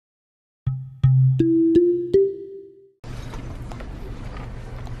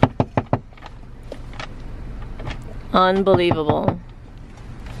Unbelievable.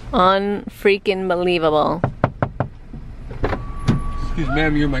 Unfreaking believable. Excuse me,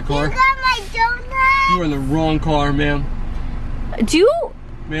 ma'am, you're in my car. You got my donut. You're in the wrong car, ma'am. Do you?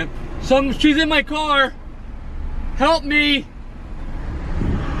 Ma'am, she's in my car. Help me.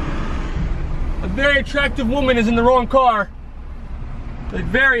 A very attractive woman is in the wrong car. Like,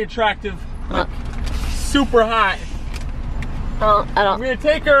 very attractive. Like, super hot. Oh, I don't. I'm gonna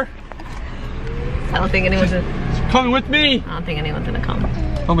take her. I don't think anyone's She's coming with me. I don't think anyone's gonna come.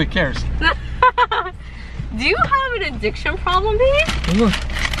 Nobody cares. Do you have an addiction problem, babe? Look.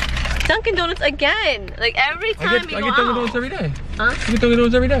 Dunkin' Donuts again. Like every time I get Dunkin' Donuts every day. Huh? I get Dunkin'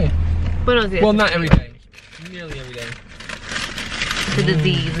 Donuts every day. What else? Well, not every day. Nearly every day. It's a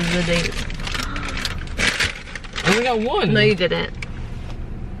disease. It's a disease. I only got one. No, you didn't.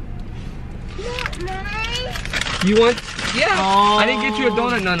 You want? Yeah. Oh, I didn't get you a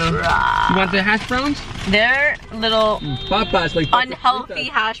donut, Nana. You want the hash browns? Their little Papas, like unhealthy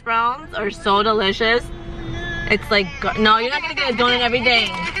hash browns are so delicious. It's like, no, you're not gonna get a donut every day.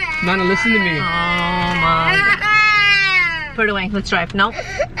 Nana, listen to me. Oh my God. Put it away. Let's drive. No.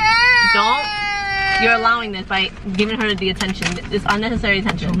 Don't. You're allowing this by giving her the attention. It's unnecessary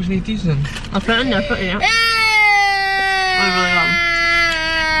attention. I was gonna eat these then. I'll put it in there. Put it in there. Oh, really well.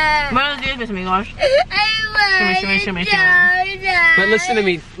 Buenos días, mis amigos. Show me. But listen to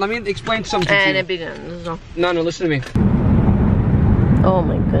me. Let me explain something to you. And it begins. Nana, listen to me. Oh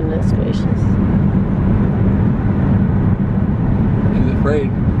my goodness gracious. She's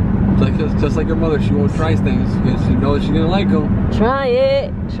afraid. Just like her mother, she won't try things because she knows she's gonna like them. Try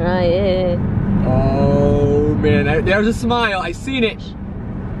it. Try it. Oh man, there's a smile. I seen it.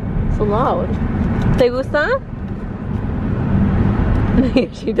 So loud. ¿Te gusta?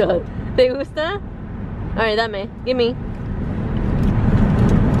 She does. ¿Te gusta? Alright, dame. Give me.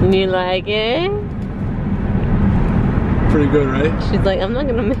 You like it? Pretty good, right? She's like, I'm not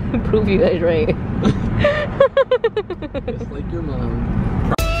gonna prove you guys right. Just like your mom.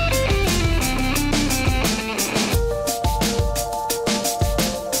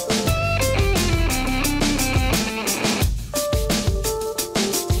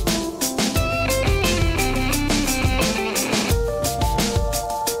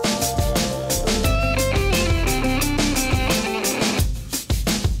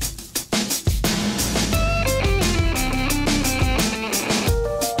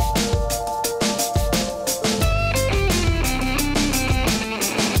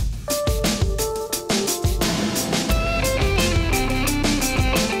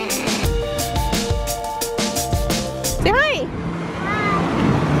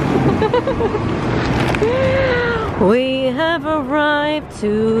 We have arrived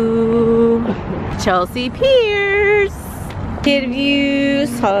to Chelsea Piers. Kid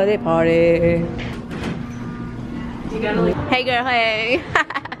Views holiday party. Hey girl, hey.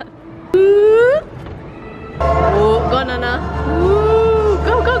 Ooh. Ooh, go Nana. Ooh,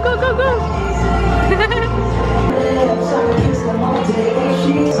 go, go, go, go, go.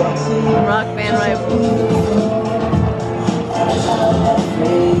 Rock band rival.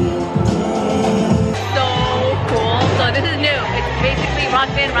 This is new. It's basically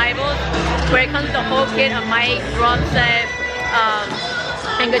Rock Band Rivals, where it comes with the whole kit of mic, drum set,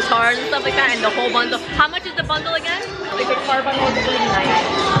 and guitars and stuff like that, and the whole bundle. How much is the bundle again? The guitar bundle is really nice.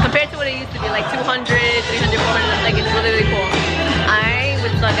 Compared to what it used to be, like 200, 300, 400, like it's really, really cool. I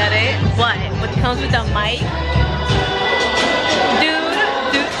would suck at it, but what comes with the mic, dude,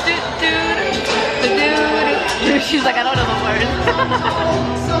 she's like, I don't know the words.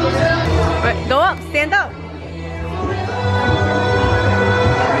 Right, go up, stand up.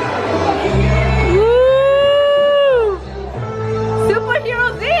 Woo!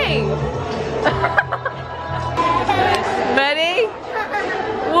 Superhero thing! Ready?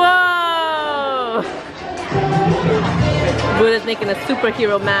 Whoa! Buddha's making a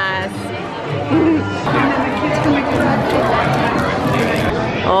superhero mask.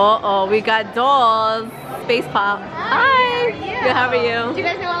 Uh-oh, we got dolls. Space Pop. Hi! Good, how are you? Do you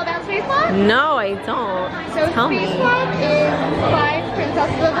guys know all about Space Pop? No, I don't. So Space Pop is 5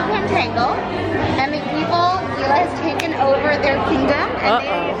 princesses of the Pentangle, and the evil Eliz has taken over their kingdom, and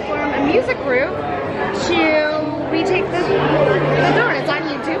they form a music group to retake the throne. It's on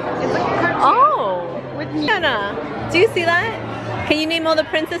YouTube. It's like a cartoon. Oh! With me. Ziana, do you see that? Can you name all the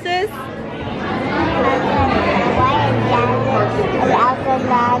princesses?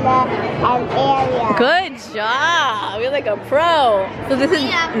 Good job! You're like a pro. So this is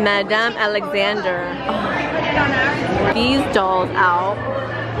Madame Alexander. Oh. These dolls out.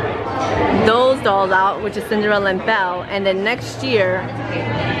 Those dolls out, which is Cinderella and Belle. And then next year,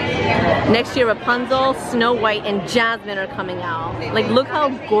 Next year, Rapunzel, Snow White, and Jasmine are coming out. Like, look how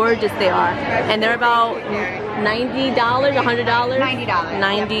gorgeous they are. And they're about $90, $100? $90.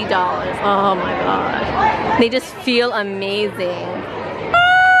 $90. Oh my gosh. They just feel amazing.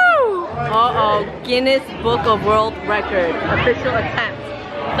 Woo! Uh-oh, Guinness Book of World Record. Official attempt.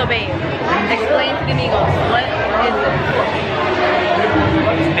 So babe, explain to the amigos, what is this?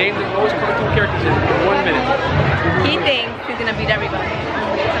 Name the most cartoon characters in 1 minute. He thinks he's gonna beat everybody.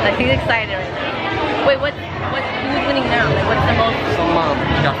 Like, he's excited right now. Wait, who's winning now? Like, what's the most? Some mom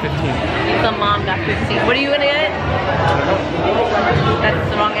got 15. Some mom got 15. What are you gonna get? That's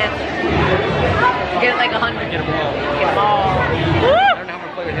the wrong answer. Get like 100. Get them all. Get them all. Woo! I don't know how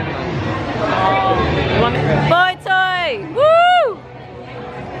to play with him though. You want me? Boytoy! Woo!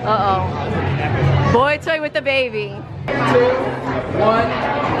 Uh-oh. Boytoy with the baby. 2, 1,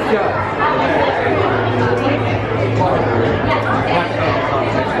 go.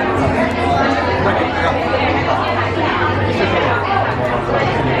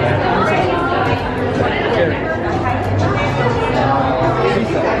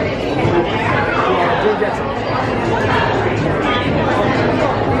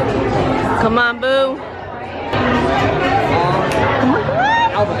 Come on, boo.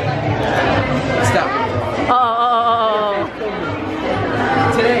 Stop.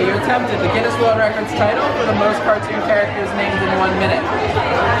 Today, you attempted the Guinness World Records title for the most cartoon characters named in 1 minute.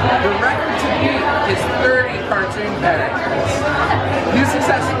 The record to beat is 30 cartoon characters. You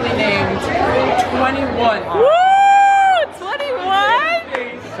successfully named 21. Woo! 21?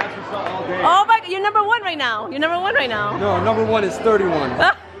 Oh my god, you're number 1 right now. You're number 1 right now. No, number 1 is 31.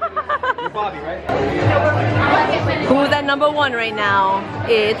 You're Bobby, right? Who's at number 1 right now?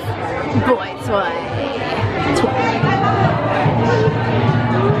 It's Boytoy.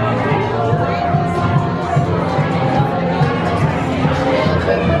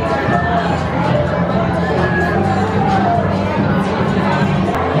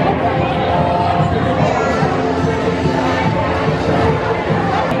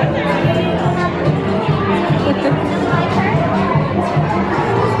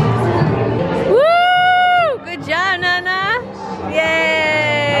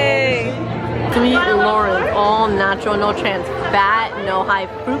 Natural, no trans fat, no high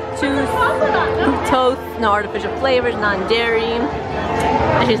fructose, no artificial flavors, non-dairy.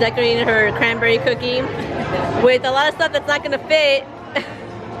 And she's decorating her cranberry cookie with a lot of stuff that's not gonna fit.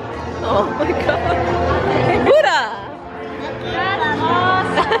 Oh my god. Buddha!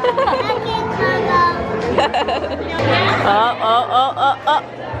 Oh.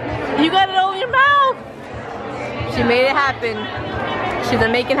 You got it all in your mouth! She made it happen. She's a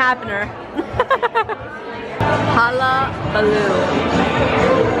making happener. Hala Baloo.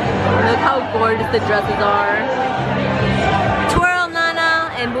 Look how gorgeous the dresses are. Twirl,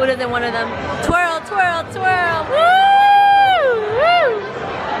 Nana, and Buddha's in one of them. Twirl, twirl, twirl. Woo!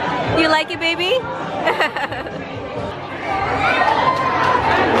 Woo! You like it, baby?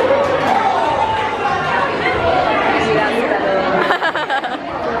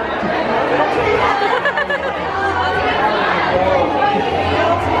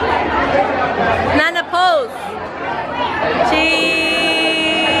 Nana pose. Cheese.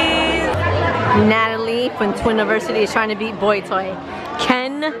 Natalie from Twiniversity is trying to beat Boytoy.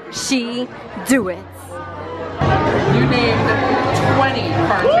 Can she do it? You named 20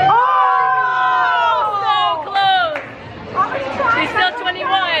 cartoons. Oh, so close. She's still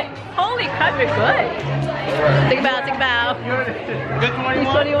 21. Holy crap, you're good. Think about it, think about it. Good 21?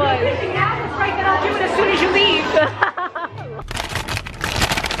 She's 21. That's right, then I'll do it as soon as you leave.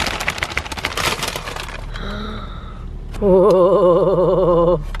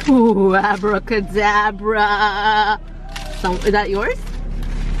 Oh, ooh, abracadabra. So, is that yours?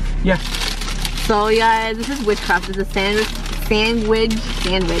 Yeah. So yeah, this is witchcraft. It's a sandwich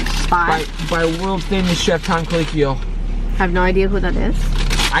spot. By world famous chef Tom Colicchio. I have no idea who that is.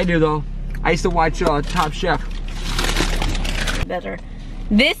 I do though. I used to watch Top Chef. Better.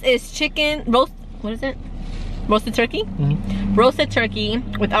 This is chicken roast. What is it? Roasted turkey. Mm-hmm. Roasted turkey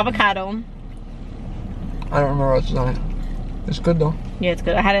with avocado. I don't remember what's on it. It's good though. Yeah, it's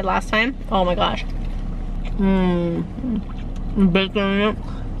good. I had it last time. Oh my gosh. Mmm. Bacon in it.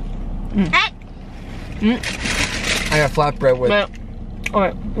 I got flatbread with.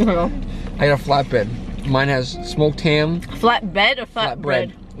 Alright, here we go. I got a flatbread. Mine has smoked ham. Flatbread or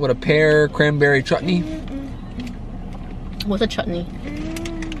flatbread? With a pear cranberry chutney. What's a chutney?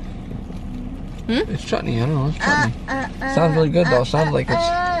 It's chutney. I don't know. It's chutney. Sounds really good though. Sounds like it's.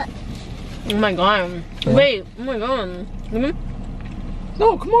 Oh my god. Wait. Oh my god.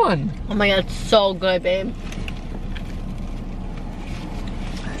 No, come on. Oh my god, it's so good, babe.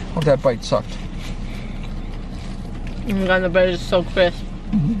 Oh, that bite sucked. Oh my god, the bread is so crisp.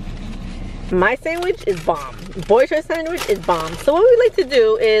 My sandwich is bomb. Boytoy's sandwich is bomb. So what we like to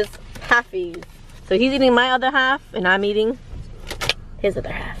do is halfies. So he's eating my other half and I'm eating his other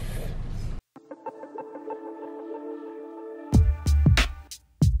half.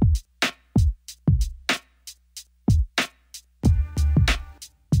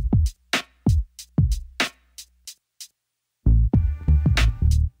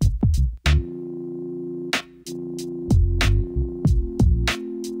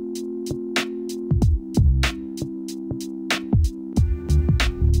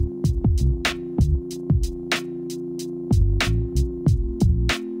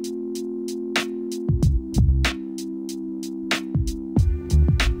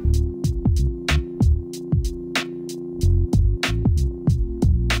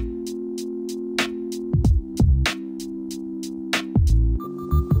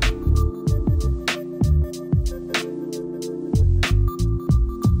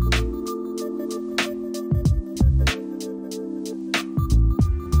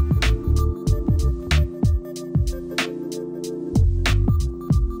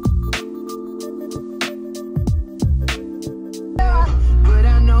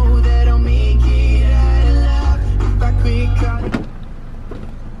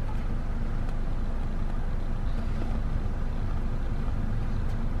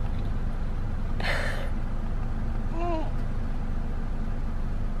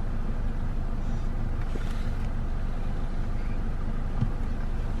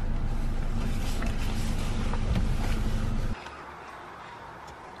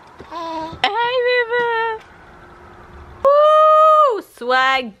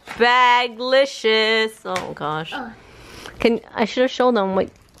 Swag baglicious. Oh gosh. I should have shown them what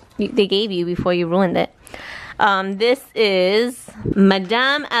they gave you before you ruined it. This is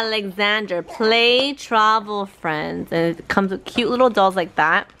Madame Alexander Play Travel Friends, and it comes with cute little dolls like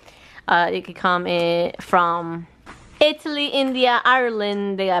that. It could come from Italy, India,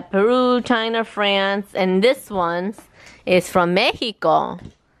 Ireland. They got Peru, China, France, and this one is from Mexico.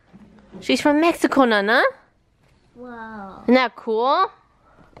 She's from Mexico, Nana. Wow. Isn't that cool?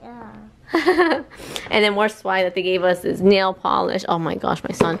 Yeah. And then more swag that they gave us is nail polish. Oh my gosh,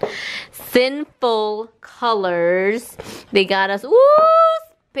 my son. Sinful Colors. They got us,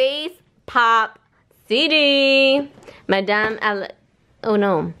 Space Pop CD. Oh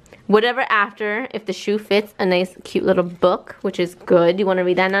no. Whatever After, if the shoe fits, a nice cute little book, which is good. You want to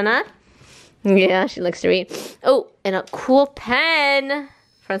read that, Nana? Yeah, she likes to read. Oh, and a cool pen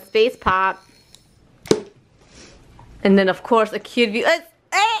from Space Pop. And then, of course, a cute view.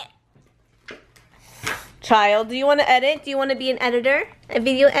 Child, do you want to edit? Do you want to be an editor? A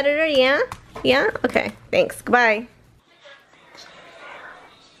video editor? Yeah? Yeah? Okay. Thanks. Goodbye.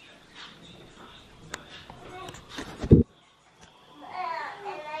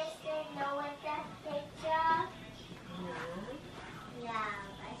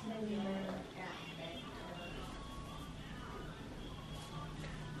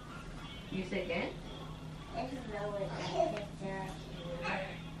 You say again?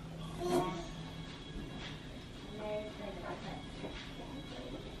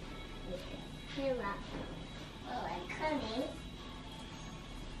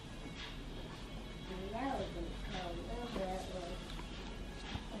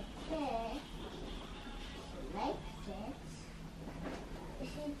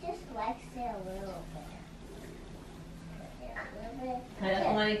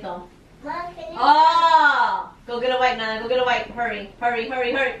 Oh! Go get a wipe, Nana. Go get a wipe. Hurry. Hurry,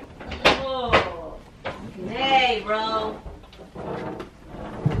 hurry, hurry. Oh. Hey, bro.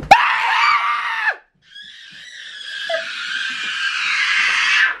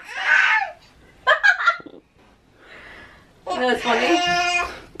 That was funny.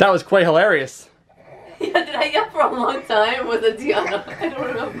 That was quite hilarious. Yeah, did I yell for a long time? Was it Ziana? I don't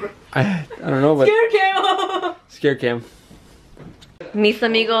remember. I don't know, but... Scare cam! Scare cam. Mis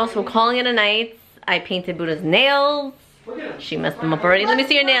amigos, we're calling it a night. I painted Buddha's nails. She messed them up already. Let me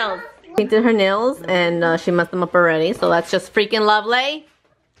see your nails. Painted her nails and she messed them up already. So that's just freaking lovely.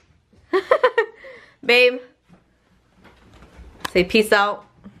 Babe. Say peace out.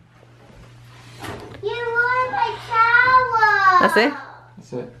 You want my towel. That's it?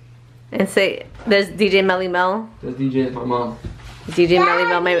 That's it. And say, there's DJ Melly Mel. There's DJ, my mom. DJ Melly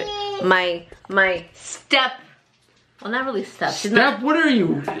Mel, my step. Well, not really step. She's not. What are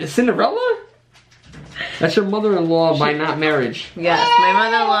you, Cinderella? That's your mother-in-law by not marriage. Yes, my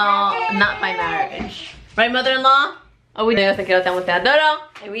mother-in-law, not by marriage. Right, mother-in-law? Oh, we have to get done with that. No,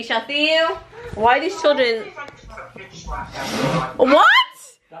 and we shall see you. Why are these children? What?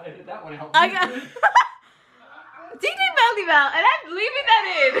 Gotta edit that one out. I got DJ Belly Bell, and I'm leaving that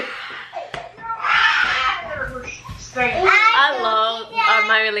in. I love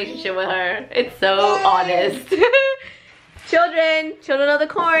my relationship with her. It's so honest. Children of the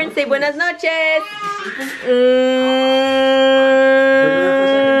corn, say buenas noches.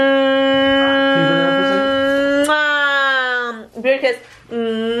 Buddha kiss.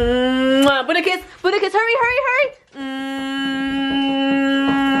 Buddha kiss. Buddha kiss. Hurry.